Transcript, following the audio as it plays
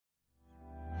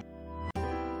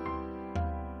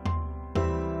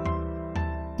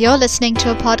You're listening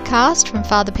to a podcast from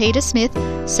Father Peter Smith,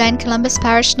 St. Columba's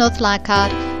Parish, North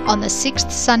Leichhardt, on the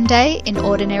 6th Sunday in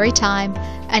Ordinary Time.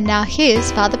 And now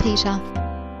here's Father Peter.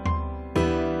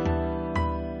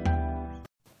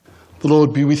 The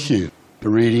Lord be with you. A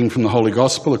reading from the Holy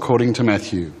Gospel according to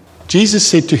Matthew. Jesus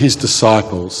said to his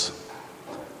disciples,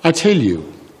 I tell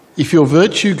you, if your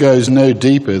virtue goes no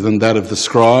deeper than that of the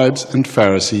scribes and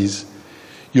Pharisees,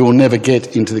 you will never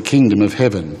get into the kingdom of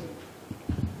heaven.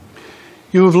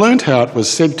 You have learnt how it was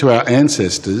said to our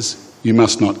ancestors, you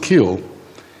must not kill.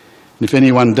 And if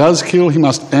anyone does kill, he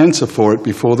must answer for it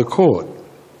before the court.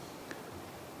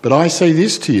 But I say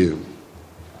this to you,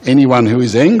 anyone who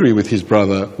is angry with his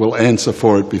brother will answer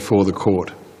for it before the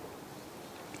court.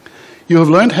 You have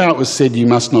learnt how it was said, you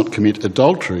must not commit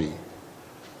adultery.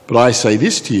 But I say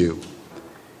this to you,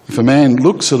 if a man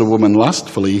looks at a woman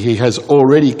lustfully, he has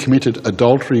already committed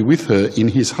adultery with her in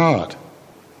his heart.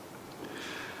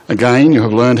 Again, you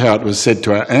have learned how it was said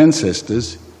to our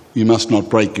ancestors, you must not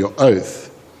break your oath,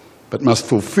 but must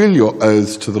fulfill your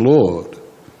oaths to the Lord.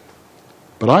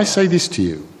 But I say this to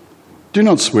you, do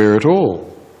not swear at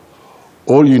all.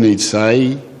 All you need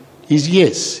say is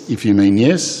yes if you mean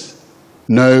yes,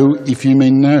 no if you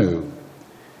mean no.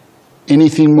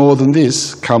 Anything more than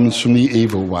this comes from the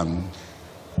evil one.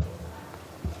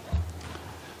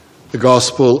 The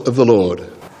Gospel of the Lord.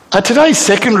 Today's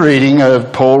second reading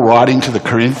of Paul writing to the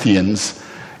Corinthians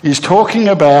is talking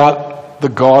about the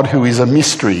God who is a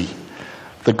mystery,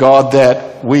 the God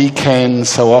that we can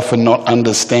so often not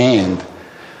understand,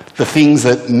 the things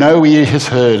that no ear has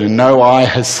heard and no eye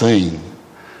has seen.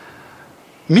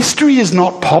 Mystery is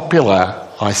not popular,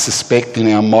 I suspect,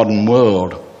 in our modern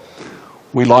world.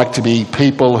 We like to be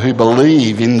people who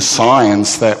believe in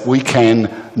science, that we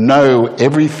can know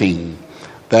everything,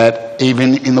 that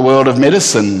even in the world of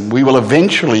medicine we will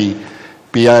eventually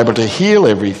be able to heal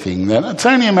everything, that it's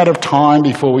only a matter of time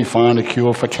before we find a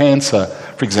cure for cancer,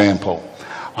 for example.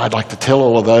 I'd like to tell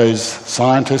all of those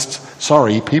scientists,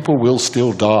 sorry, people will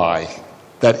still die.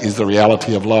 That is the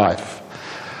reality of life.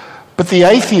 But the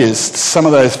atheists, some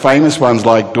of those famous ones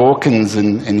like Dawkins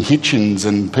and Hitchens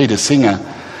and Peter Singer,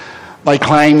 they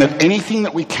claim that anything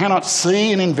that we cannot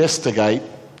see and investigate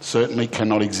certainly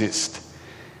cannot exist.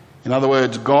 In other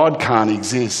words, God can't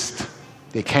exist.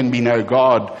 There can be no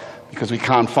God because we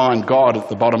can't find God at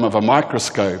the bottom of a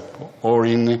microscope or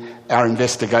in our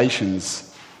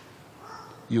investigations.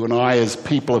 You and I, as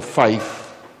people of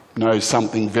faith, know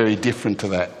something very different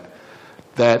to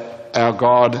that our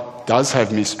God does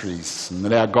have mysteries and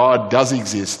that our God does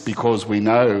exist because we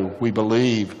know, we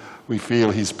believe, we feel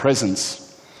his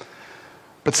presence.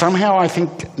 But somehow I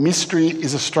think mystery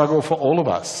is a struggle for all of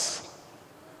us.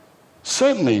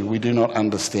 Certainly we do not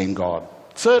understand God.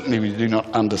 Certainly we do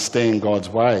not understand God's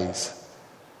ways.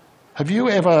 Have you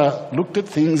ever looked at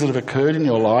things that have occurred in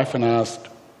your life and asked,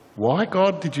 why,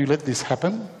 God, did you let this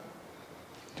happen?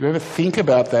 Do you ever think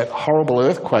about that horrible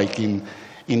earthquake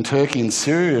in Turkey and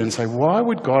Syria and say, why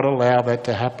would God allow that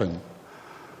to happen?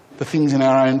 The things in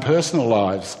our own personal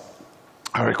lives.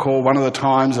 I recall one of the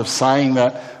times of saying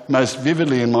that most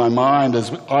vividly in my mind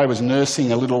as I was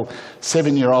nursing a little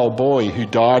 7-year-old boy who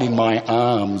died in my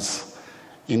arms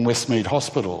in Westmead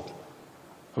Hospital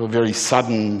of a very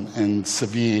sudden and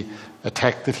severe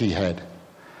attack that he had.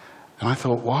 And I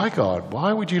thought, why, God?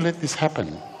 Why would you let this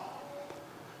happen?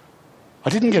 I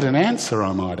didn't get an answer,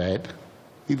 I might add.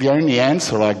 The only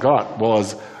answer I got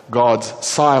was God's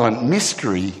silent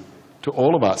mystery to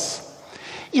all of us.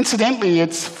 Incidentally,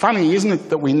 it's funny, isn't it,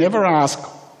 that we never ask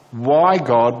why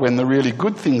God when the really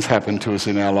good things happen to us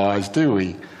in our lives, do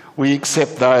we? We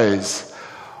accept those.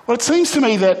 Well, it seems to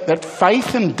me that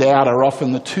faith and doubt are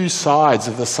often the two sides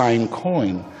of the same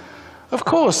coin. Of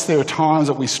course, there are times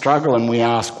that we struggle and we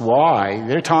ask why.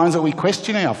 There are times that we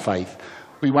question our faith.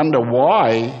 We wonder,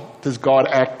 why does God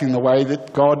act in the way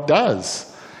that God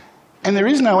does? And there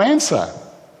is no answer.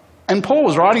 And Paul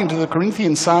was writing to the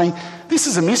Corinthians saying, this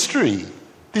is a mystery.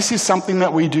 This is something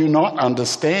that we do not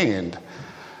understand.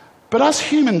 But us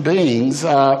human beings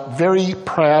are very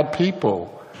proud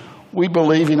people. We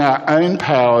believe in our own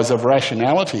powers of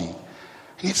rationality.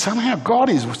 And yet somehow God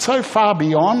is so far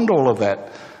beyond all of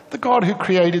that. The God who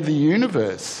created the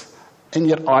universe. And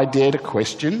yet I dare to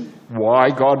question why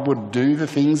God would do the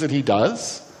things that he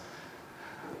does.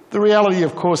 The reality,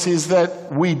 of course, is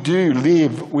that we do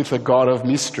live with a God of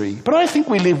mystery. But I think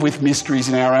we live with mysteries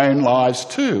in our own lives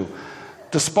too.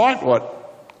 Despite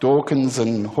what Dawkins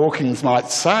and Hawkins might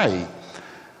say,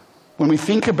 when we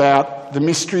think about the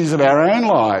mysteries of our own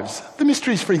lives, the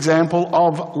mysteries, for example,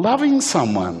 of loving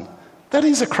someone, that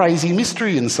is a crazy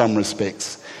mystery in some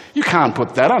respects. You can't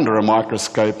put that under a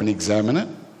microscope and examine it.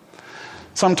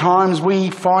 Sometimes we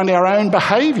find our own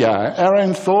behaviour, our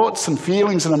own thoughts and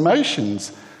feelings and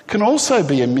emotions can also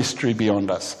be a mystery beyond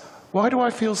us. Why do I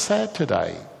feel sad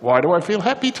today? Why do I feel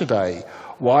happy today?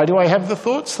 Why do I have the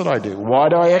thoughts that I do? Why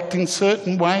do I act in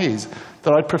certain ways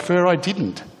that I'd prefer I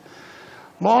didn't?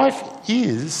 Life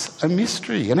is a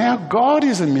mystery, and our God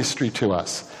is a mystery to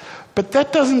us. But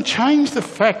that doesn't change the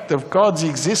fact of God's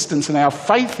existence and our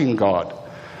faith in God,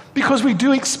 because we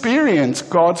do experience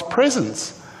God's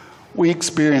presence. We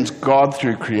experience God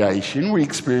through creation. We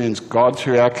experience God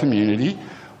through our community.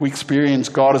 We experience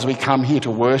God as we come here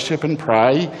to worship and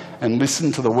pray and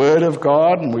listen to the Word of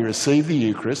God, and we receive the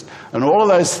Eucharist. And all of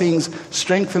those things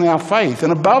strengthen our faith.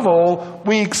 And above all,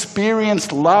 we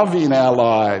experience love in our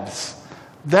lives.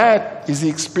 That is the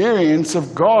experience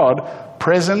of God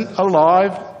present,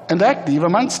 alive and active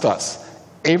amongst us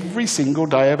every single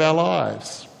day of our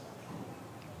lives.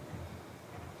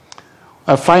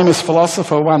 A famous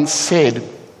philosopher once said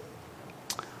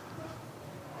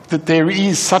that there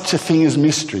is such a thing as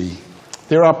mystery.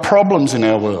 There are problems in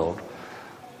our world,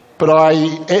 but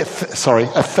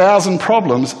 1,000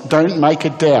 problems don't make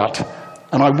a doubt,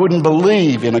 and I wouldn't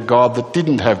believe in a God that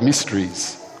didn't have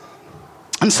mysteries.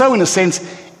 And so, in a sense,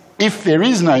 if there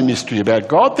is no mystery about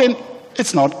God, then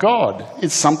it's not God.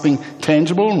 It's something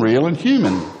tangible and real and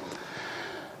human.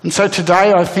 And so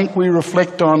today I think we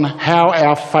reflect on how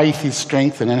our faith is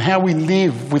strengthened and how we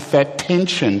live with that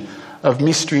tension of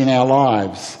mystery in our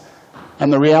lives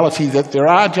and the reality that there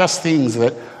are just things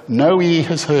that no ear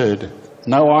has heard,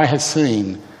 no eye has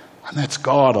seen, and that's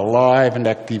God alive and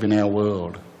active in our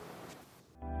world.